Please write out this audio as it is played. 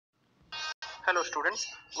Hello students,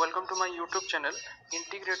 welcome to my YouTube channel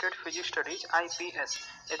Integrated Physics Studies IPS.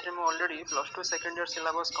 एथरे मु already plus 2 second year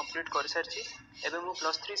syllabus complete कर सारछि एबे मु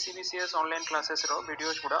plus 3 CBCS online classes रो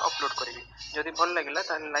videos गुडा upload करिवि जदि भल लागिला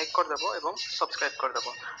ताले लाइक कर देबो एवं सब्सक्राइब कर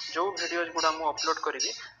देबो जो वीडियोज गुडा मु अपलोड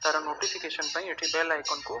करिवि तार नोटिफिकेशन पई एठी बेल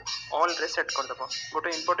आइकन को ऑल रे सेट कर देबो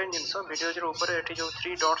गोटे इंपोर्टेंट जिंस वीडियोज रो ऊपर एठी जो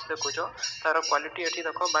 3 डॉट्स देखुछो तार क्वालिटी एठी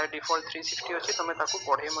देखो बाय डिफॉल्ट 360 अछि तमे ताकू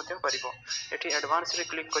पढे मध्ये परिबो एठी एडवांस रे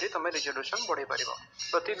क्लिक करी तमे रिजोल्यूशन बढ़े परिबो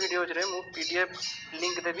प्रति वीडियोज रे मु पीडीएफ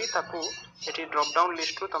लिंक देबी ताकू एठी ड्रॉप डाउन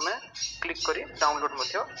लिस्ट रो तमे क्लिक करी डाउनलोड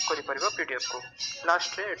मध्ये करि परिबो पीडीएफ को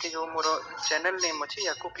लास्ट रे एठी जो मोर चैनल नेम अछि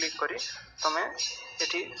याकू क्लिक करी तमे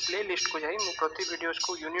एठी प्ले लिस्ट को जाई मु प्रति वीडियोज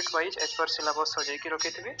को unit wise as per syllabus सजाई के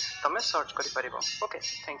रखिथिबी तमे सर्च करि परिबो okay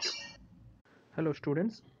thank you. Hello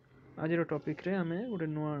students आज रो टॉपिक रे हमें गोटे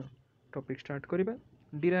नुआ टॉपिक स्टार्ट करिबा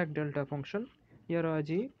डिराक डेल्टा फंक्शन यार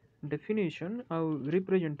आज डेफिनेशन आउ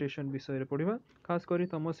रिप्रेजेंटेशन विषय रे पढ़िबा खास करी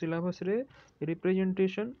तम सिलेबस रे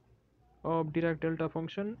representation of Dirac delta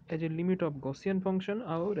function as a limit of Gaussian function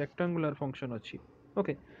आउ रेक्टेंगुलर फंक्शन अछि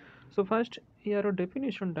ओके सो फर्स्ट यार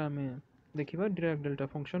डेफिनेशन ता हमें देखिबा डिराक डेल्टा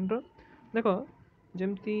फंक्शन रो देखो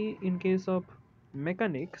जेमती इन केस ऑफ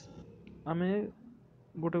मैकेनिक्स हमें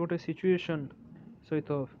गोटे गोटे सिचुएशन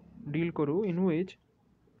सहित डील करू in which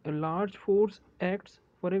a large force acts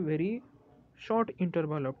for a very short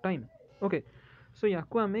interval of time okay so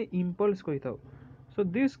yaku ame impulse कहथाउ so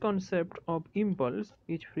this concept of impulse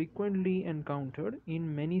is frequently encountered in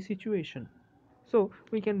many situations so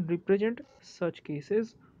we can represent such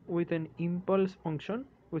cases with an impulse function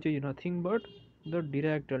which is nothing but the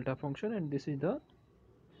Dirac delta function and this is the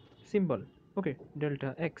symbol okay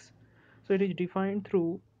delta x so it is defined through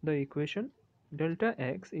the equation delta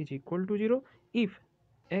x is equal to 0 if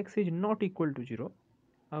x is not equal to 0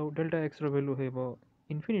 ଆଉ delta x ର value ହେବ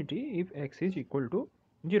infinity if x is equal to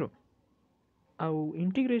 0 ଆଉ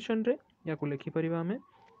integration ରେ याकू लिखि परिबा हमें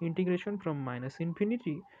integration from minus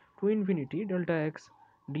infinity to infinity delta x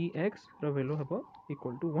dx ର value ହେବ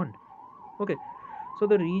equal to 1 okay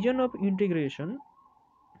so the region of integration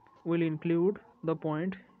will include the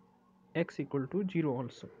point x equal to 0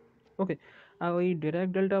 also okay now a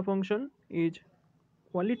Dirac delta function is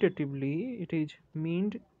qualitatively it is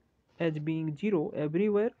meant as being 0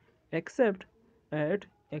 everywhere except at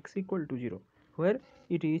x equal to 0 where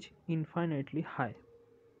it is infinitely high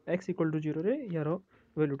x equal to 0 रे यारो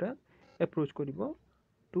value टा approach करिवो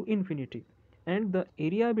to infinity and the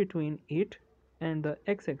area between it and the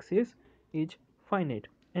x-axis is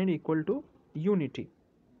finite and equal to unity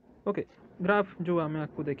okay graph जो आम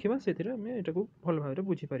आपको देखा से भल भाव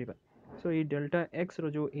बुझी पार सो ये डेल्टा एक्स रो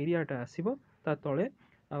जो एरियाटा आसो ता तले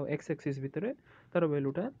आउ एक्स एक्सिस भितर तार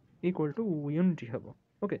वैल्यूटा इक्वल टू यूनिटी हम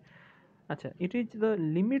ओके अच्छा it is the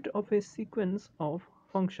limit of A sequence of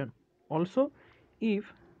function also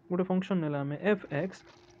if गोटे फंक्शन नेला F x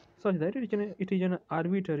such that it is an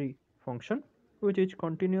arbitrary function which is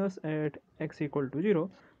continuous at x equal to 0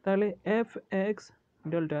 ताले F x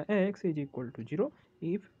delta x is equal to 0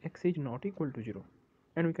 if x is not equal to 0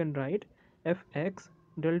 and we can write fx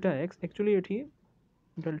delta x actually एठी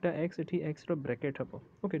delta x एठी x रो bracket हबो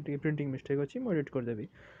okay T printing mistake अछि म edit कर देबी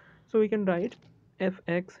so we can write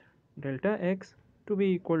fx delta x to be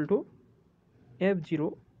equal to f0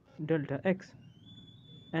 delta x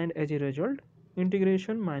and as a result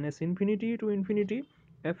integration minus infinity to infinity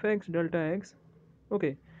fx delta x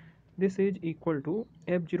okay this is equal to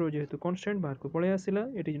f0 जेहेतु constant बाहर को पळे आसिला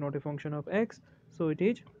it is not a function of x so it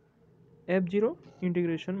is f0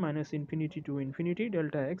 integration minus infinity to infinity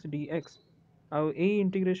delta x dx आउ a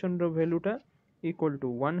integration row value टा equal to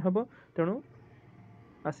 1 हबो तेणु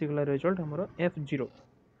आसीगला result हमरो f0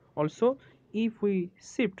 also if we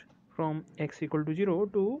shift from x equal to 0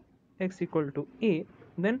 to x equal to a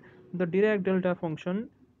then the Dirac delta function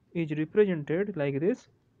is represented like this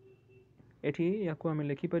एठी याकू आमे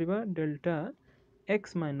लिखि परिबा delta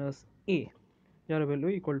x minus a jar value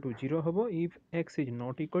equal to 0 हबो if x is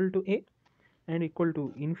not equal to a and equal to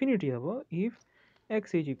infinity हबो if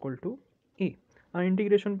x is equal to a uh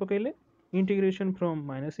integration पकेले integration from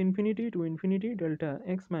minus infinity to infinity delta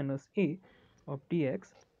x minus a of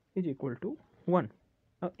dx is equal to 1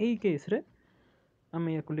 uh AE case रे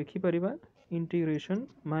आमे याकू लिखि परिबा integration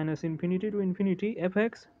minus infinity to infinity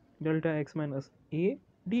fx delta x minus a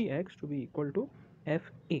dx to be equal to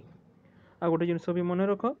fa आ गोटे जिनस भी मन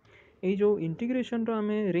रख ये जो integration रो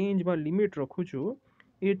आमे रेंज बा limit रखुछु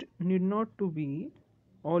it need not to be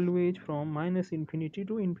always from minus infinity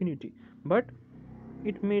to infinity but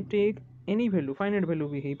it may take any value finite value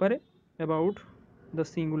भी हे पारे about the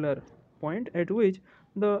singular point at which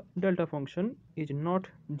the delta function is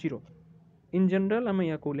not 0 in general आमे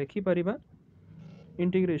याको लेखि परिबा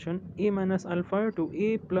integration a minus alpha to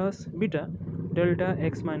a plus beta delta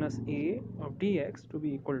x minus a of dx to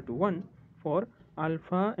be equal to 1 for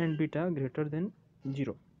alpha and beta greater than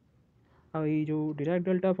 0. अब ये जो Dirac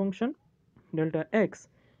delta function delta x,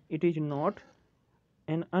 it is not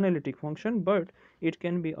an analytic function, but it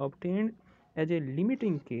can be obtained as a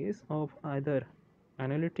limiting case of either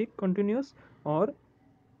analytic continuous or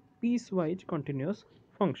piecewise continuous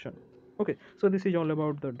function. Okay, so this is all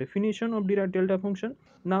about the definition of Dirac delta function.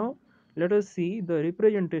 Now let us see the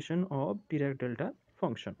representation of Dirac delta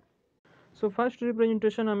function. So first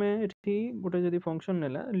representation आमे एठी गोटे जदि function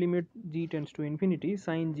नेला limit g tends to infinity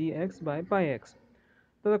sin gx by pi x,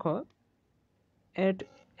 तो देखो at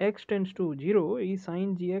x tends to 0 E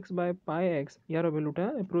sin gx by pi x यार वैल्यूटा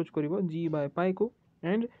approach करिवो g by pi को,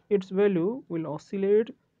 and its value will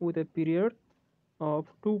oscillate with a period of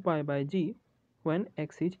 2 pi by g when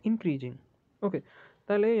x is increasing. Okay,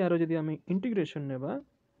 ताले यारो जदि आमे integration नेबा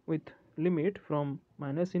with limit from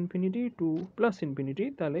minus infinity to plus infinity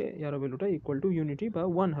ताले यारो वैल्यूटा equal to unity बा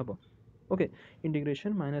 1 हबो. Okay,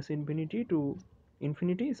 integration minus infinity to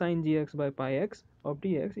infinity sin gx by pi x of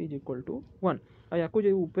dx is equal to 1. आ याको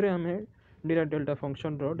जे ऊपर आमे Dirac delta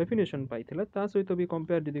function रो definition पाइथिला ता सहित भी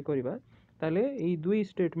कंपेयर जदि करिबा ताले एई दुई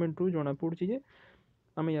स्टेटमेंट रु जणा पड़छि जे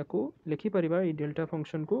आमे याको लिखि परिबा ई डेल्टा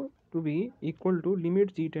फंक्शन को to be equal to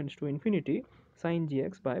limit g tends to infinity sin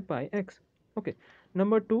gx by pi x. Okay,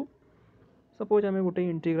 number 2, suppose आमे गोटे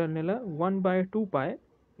इंटीग्रल नेला 1 by 2 pi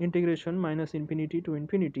integration minus infinity to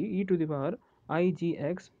infinity e to the power I g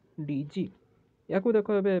x dg. याको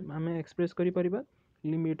देखो एबे आमे express करि परिबा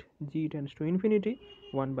limit g tends to infinity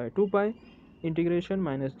 1 by 2 pi integration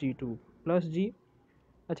minus g to plus g.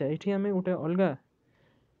 अच्छा, एठी आमे गोटे अलगा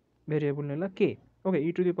वेरिएबल नेला k. Okay,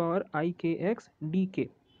 e to the power I k x dk.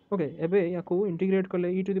 Okay, एबे याको इंटीग्रेट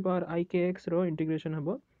करले e to the power I k x row integration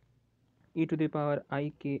हबो e to the power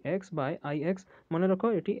I k x by I x. मन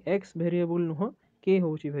रखो एठी x variable नुह k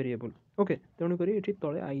होची variable. Okay, तेणु करी एठी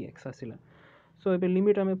तळे I x आसिला. सो एबे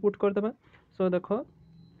लिमिट आमे पुट कर दबा. सो देखो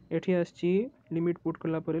एठी आछि लिमिट पुट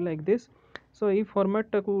करला परे like this. So E format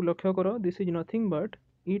टाकू लक्ष्य करो, this is nothing but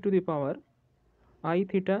e to the power I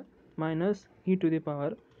theta minus e to the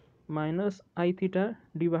power minus I theta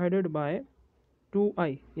divided by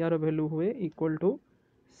 2i यार वैल्यू हुए equal to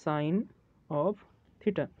sin of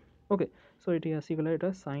theta. Okay, सो एठी आसी गला एटा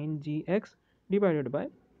sin gx divided by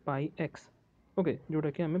pi x. Okay, जोटा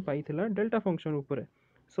कि हमें पाइथिला delta function ऊपर.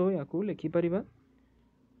 सो याकू लिखि परिबा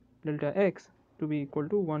delta x to be equal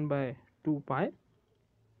to 1 by 2 pi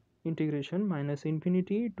integration minus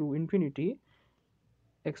infinity to infinity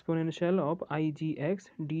exponential of I g x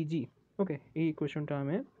dg. Okay, ये equation टा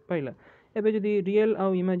हमें पाइला. एबे जदि रियल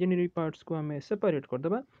आउ इमेजिनरी पार्ट्स को हमें सेपरेट कर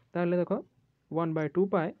दबा ताले देखो 1 by 2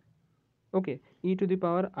 pi. Okay, e to the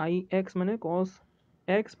power I x माने cos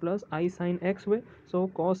x plus I sin x हुए. सो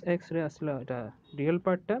cos x रे आसला एटा रियल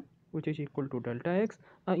पार्ट टा which is equal to delta x.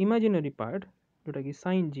 Uh imaginary part जोटा कि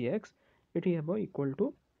sin gx एठी हेबो इक्वल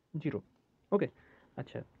टू 0. ओके,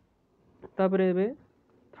 अच्छा, तापरे एबे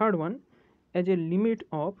third one as a limit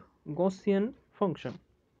of Gaussian function.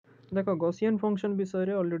 देखो गॉसियन फंक्शन विषय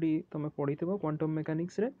रे ऑलरेडी तमे पढिथिबो क्वांटम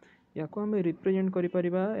मैकेनिक्स रे. याको हमें रिप्रेजेंट करि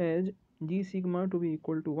परिबा as g sigma to be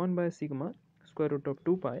equal to 1 by sigma square root of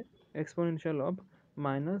 2 pi exponential of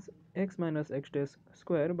minus x dash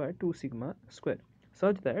square by 2 sigma square,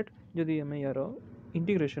 such that यदि हमें यारो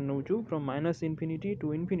integration नउचु from minus infinity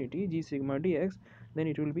to infinity g sigma dx,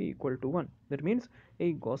 then it will be equal to 1. That means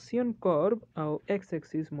a Gaussian curve ଆଉ x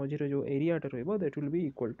axis मझिरे जो area टा रहबो that will be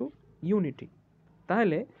equal to unity.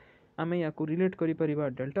 ताहले आमे याकू relate करि परिबा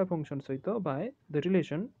डेल्टा फंक्शन सहित by the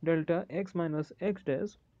relation delta x minus x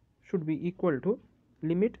dash should be equal to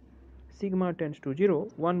limit sigma tends to 0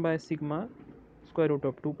 1 by sigma square root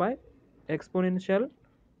of 2 pi exponential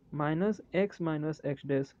minus x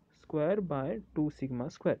dash square by 2 sigma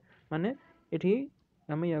square. माने एठी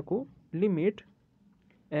आमे याकू limit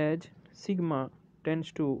as sigma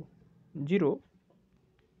tends to 0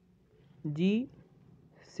 g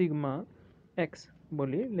sigma x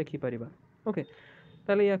बोली लिखि परिबा. Okay,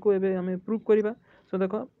 ताले याकू एबे हमें prove करिबा. सो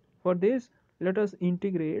देखो for this let us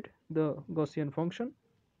integrate the Gaussian function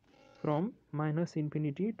from minus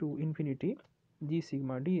infinity to infinity g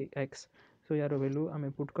sigma dx. so यार वैल्यू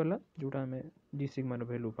हमें पुट करला जोटा हमें g sigma रो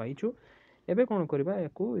वैल्यू पाइछु. एबे कोन करबा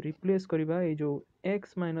याकू रिप्लेस करबा ए जो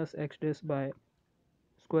x minus x dash by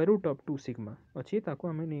square root of 2 sigma अछि ताको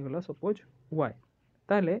हमें नै गला सपोज y.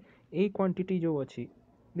 ताले ए क्वांटिटी जो अछि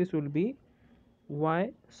this will be y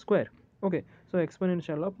square. Okay, so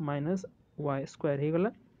exponential of minus y square हे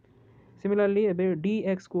गला. सिमिलरली एबे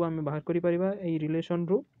dx को आमे बाहर करि परिबा ए रिलेशन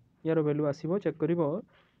रो यार value आसीबो check करिवो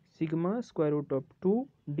sigma square root of 2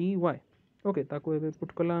 dy okay ताको एबे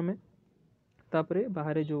पुट कला हमें तापरे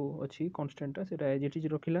बाहर जो अच्छी कांस्टेंटा सेटा एज इट इज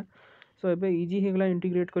रखिला सो एबे इजी हे गला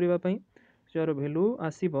इंटीग्रेट करबा पई यार वैल्यू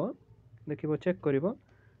आसीबो देखिबो चेक करिवो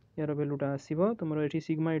यार वैल्यूटा आसीबो तुमरो एठी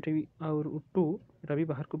सिग्मा एठी और 2 एटा भी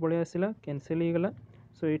बाहर को पळे आसिला कैंसिल हे गला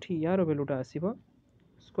सो एठी यार वैल्यूटा आसीबो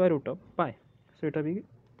स्क्वायर रूट ऑफ पाई सो एटा भी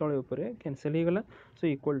तळे ऊपर कैंसिल हे गला सो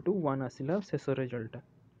इक्वल टू 1 आसिला शेष result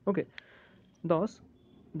okay thus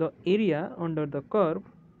the area under the curve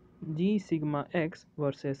g sigma x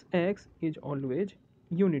versus x is always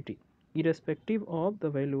unity irrespective of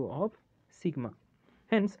the value of sigma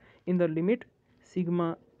hence in the limit sigma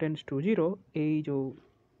tends to 0 a जो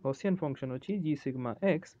Gaussian function अछि g sigma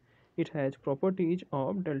x it has properties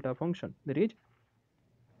of delta function that is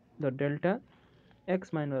the delta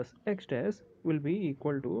x minus x dash will be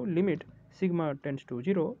equal to limit sigma tends to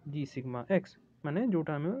 0 g sigma x माने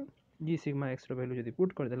जोटा हमें g sigma x रो value जदी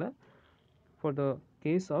put कर देला for the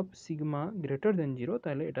case of sigma greater than 0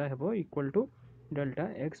 ताले एटा हेबो equal to delta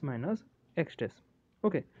x minus x dash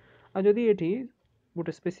okay आ जदी एठी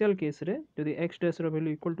गोटे स्पेशल केस रे जदी x dash row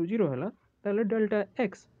value equal to 0 हला ताले डेल्टा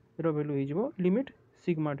x रो वैल्यू हि जबो लिमिट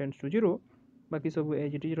sigma tends to 0 बाकी सब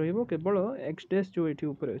एज इट इज रहिबो केवल x dash जो एठी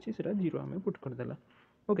ऊपर अछि सेटा 0 हमें पुट कर देला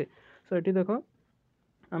ओके सो एठी देखो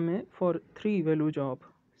हमें फॉर 3 वैल्यूज ऑफ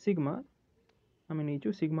सिग्मा आम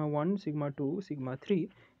नहीं सिग्मा 1 सिग्मा 2 सिग्मा 3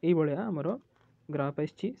 ये भाया आमर ग्राफ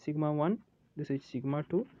आसी sigma 1 this is sigma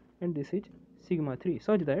 2 and this is sigma 3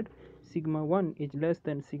 such that sigma 1 is less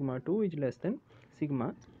than sigma 2 is less than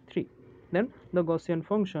sigma 3 then the Gaussian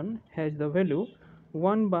function has the value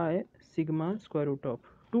 1 by sigma square root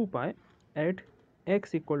of 2 pi at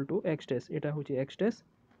x equal to x dash एटा होची x dash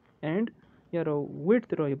and यार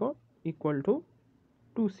width रहिबो equal to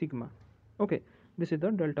 2 sigma okay this is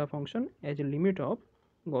the delta function as a limit of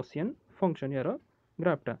Gaussian function यार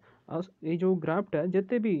ग्राफटा आ ए जो ग्राफटा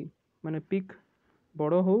जते भी माने pick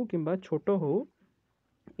बड़ो हो किंबा छोटो हो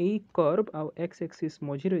ए कर्व आ एक्स एक्सिस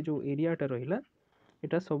मझिरे जो एरियाटा रहिला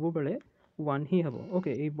एटा सब बेले 1 ही हबो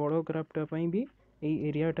ओके ए बड़ो ग्राफटा पई भी ए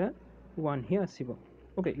एरियाटा 1 ही आसीबो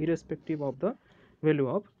okay irrespective of the value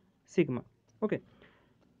of sigma okay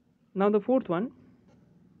now the fourth one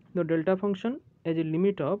the delta function as a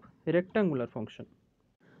limit of rectangular function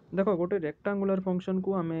देखो गोटे रेक्टांगुलर फंक्शन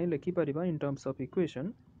को आम लिखि परिबा in terms of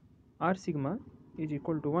equation r sigma is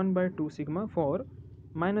equal to 1 by 2 sigma for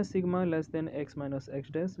minus sigma less than x minus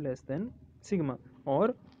x dash less than sigma or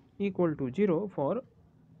equal to 0 for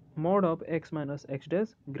mod of x minus x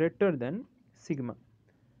dash greater than sigma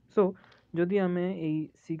so जदि आम ए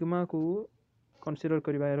sigma को consider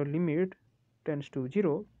करिबा यार limit tends to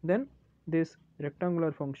 0 then this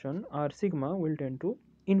rectangular function r sigma will tend to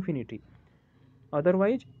infinity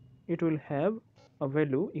otherwise it will have a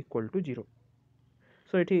value equal to 0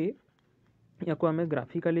 so एठी याको आमे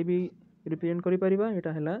graphically भी represent करि परिबा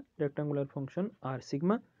एटा हला रेक्टेंगुलर फंक्शन r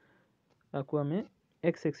sigma याको आमे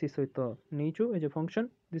x एक्सिस सहित नीचो as a function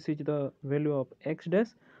this is the value of x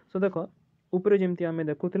dash so देखो ऊपर जेमति आमे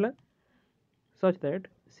देखुतला such that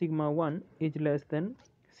sigma 1 is less than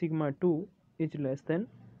sigma 2 is less than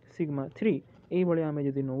sigma 3 एई भले आमे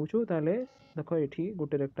जदी नउचो ताले देखो एठी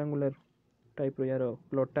गोटे रेक्टेंगुलर टाइप रो यार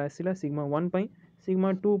प्लॉटटा आसिला सिग्मा 1 पई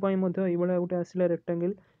सिग्मा 2 पई मध्ये एई भले गोटे आसिला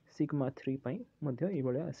रेक्टेंगल sigma 3 पई मध्ये एई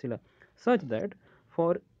भले आसिला such that for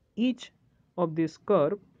each of this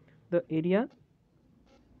curve the area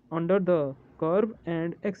under the curve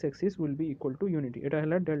and x axis will be equal to unity एटा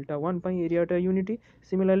हला डेल्टा 1 पई एरिया टा यूनिटी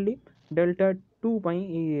सिमिलरली डेल्टा 2 पई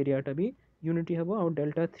ए एरिया टा भी यूनिटी हबो और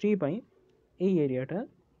डेल्टा 3 पई ए एरिया टा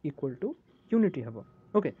इक्वल टू यूनिटी हबो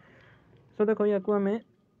ओके सो देखो याको हमें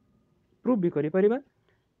प्रूव भी करि परिबा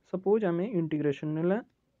सपोज हमें इंटीग्रेशन नेला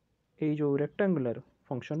ए जो rectangular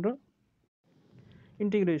function row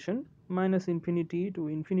integration minus infinity to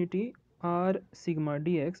infinity r sigma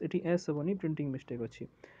dx eighty s हबोनी printing mistake अछि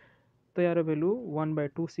तो यार वैल्यू 1 by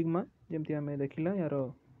 2 सिग्मा जेमति हमें देखिला यार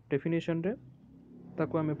डेफिनेशन रे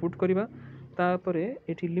ताको हमें पुट करिबा तापरे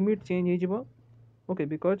एठी लिमिट चेंज हे जिवो ओके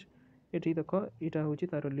बिकॉज एठी देखो एटा होची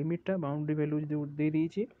तार लिमिट टा बाउंड्री वैल्यू दे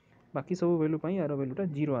दीची बाकी सब वैल्यू पई यार वैल्यू टा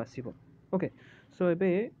 0 आसीबो ओके सो एबे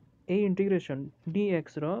a integration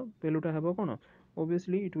dx row value टा हेबो कोन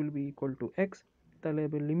obviously it will be equal to x ताले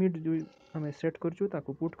एबे लिमिट जो हमें सेट करछु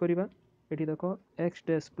ताको पुट करिबा एठी देखो x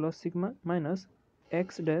dash plus sigma minus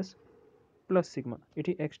x dash plus sigma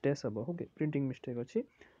एठी x डैश हबो ओके प्रिंटिंग मिस्टेक अछि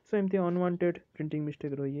सो एमती अनवांटेड प्रिंटिंग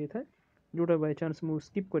मिस्टेक रही था जोटा बाय चांस मु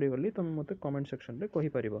स्किप करि गली तुम मते कमेंट सेक्शन रे कहि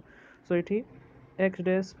परिबो सो एठी x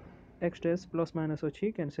डैश प्लस माइनस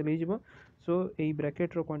अछि कैंसिल हे जिवो सो एई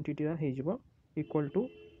ब्रैकेट रो क्वांटिटी रा हे जिवो इक्वल टू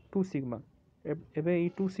 2 सिग्मा एबे ई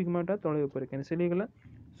 2 सिग्मा टा तळे ऊपर कैंसिल हे गला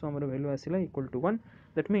सो आमर वैल्यू आसला इक्वल टू 1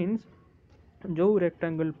 दैट मीन्स जो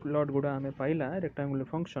रेक्टांगल प्लॉट गुड़ा आम पाइला रेक्टांगुलर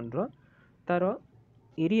फंक्शन तार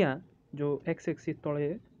एरिया जो एक्स एक्सिस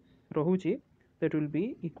तले रोचे that will be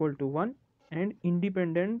equal to 1 and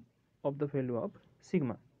independent of the value of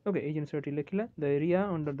sigma okay ये जिनसटी लिखला the area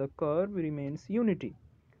under the curve remains unity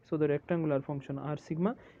so the rectangular function r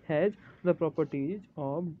sigma has the properties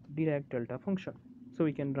of Dirac delta function so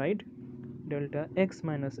we can write delta x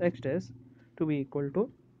minus x dash to be equal to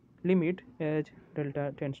limit as delta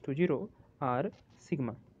tends to 0 r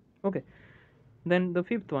sigma okay then the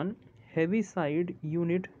fifth one heavy side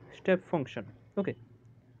unit step function okay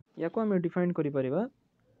याको आम define करिपरिबा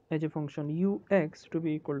as a function ux to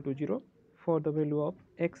be equal to 0 for the value of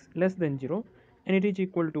x less than 0 and it is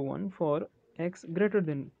equal to 1 for x greater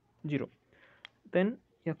than 0 then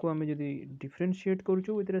याको आम जदि differentiate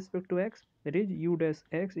करूछु with respect to x that is u dash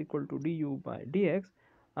x equal to du by dx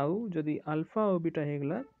आउ जदि alpha और beta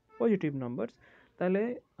हेगला positive numbers ताले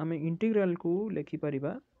आम integral को लिखि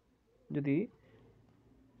परिबा जदि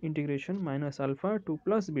integration minus alpha two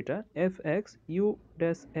plus beta F x you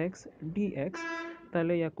dash x D x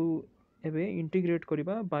ताले याकू एबे इंटीग्रेट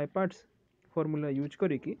करिबा बाय पार्ट्स फॉर्मूला यूज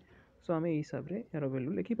करिकी सो आमे हिसाब रे यार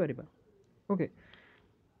वैल्यू लिखि परिबा ओके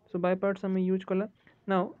सो बाय पार्ट्स आमे यूज कला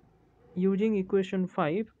नाउ यूजिंग इक्वेशन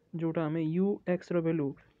 5 जोटा आमे you x row value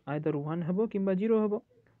either 1 हबो किंबा 0 हबो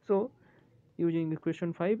सो यूजिंग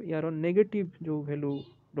इक्वेशन 5 यार नेगेटिव जो वैल्यू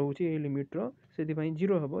रोचे ए लिमिट रो सेति पई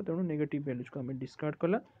 0 हबो तेणु नेगेटिव वैल्यूज को आमे डिस्कार्ड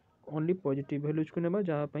कला ओनली पॉजिटिव वैल्यूज को नेबा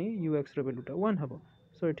जहा पई ux रो वैल्यूटा 1 हबो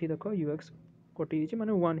सो एठी देखो ux कटि हिची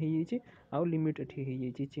माने 1 हि हिची आ लिमिट एठी हि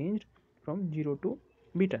हिची change from 0 to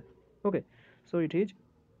beta okay so it is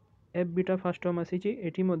f beta first term आसीची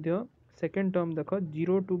एठी मध्ये सेकंड टर्म देखो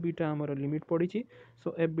 0 टू बीटा हमर लिमिट पड़ीची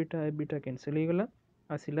सो f बीटा कैंसिल हो गला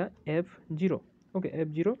आसिला f0 ओके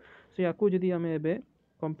f0 सो याकू जदि आमे एबे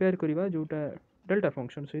कंपेयर करिबा जोटा डेल्टा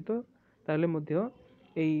फंक्शन सहित ताले मध्ये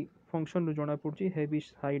एई फंक्शन रो जणा पड़ची heavy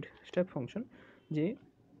side step function J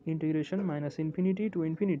integration minus infinity to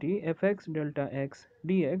infinity fx delta x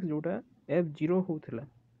dx जोटा f0 होथला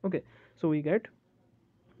okay so we get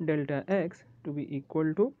delta x to be equal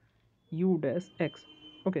to u dash x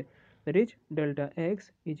okay that is delta x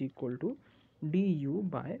is equal to du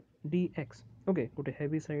by dx okay गोटे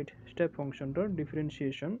heavy side step function रो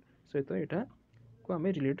differentiation सहित एटा को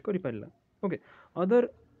आमे relate करि पारला okay other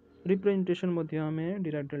representation मध्ये आमे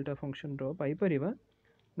Dirac delta function रो पाई परिबा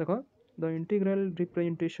देखो the integral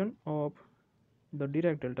representation of the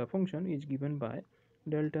Dirac delta function is given by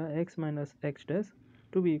delta x minus x dash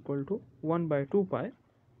to be equal to 1 by 2 pi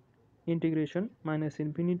integration minus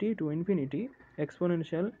infinity to infinity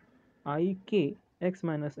exponential I k x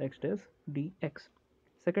minus x dash dx.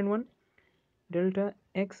 Second one, delta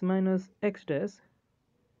x minus x dash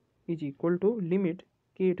is equal to limit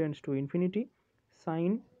k tends to infinity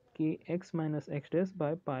sin k x minus x dash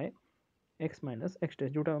by pi x minus x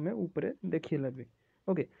dash जोटा हमें ऊपर देखिए लगे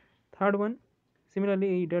okay third one similarly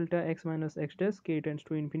A delta x minus x dash k tends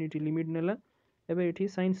to infinity limit नेला एबे एठी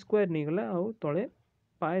sin square नहीं गला आउ तळे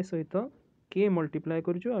पाए सहित k मल्टीप्लाई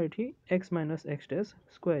करछु आ एठी x minus x dash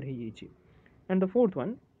square ही जाइछि and the fourth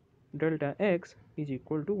one delta x is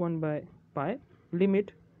equal to 1 by pi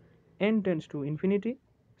limit n tends to infinity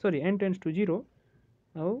sorry n tends to 0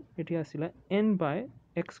 आउ एठी आसिला n by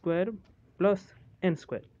x square plus n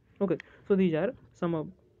square okay so these are some of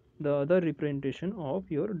the other representation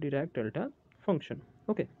of your Dirac delta function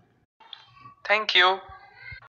okay Thank you.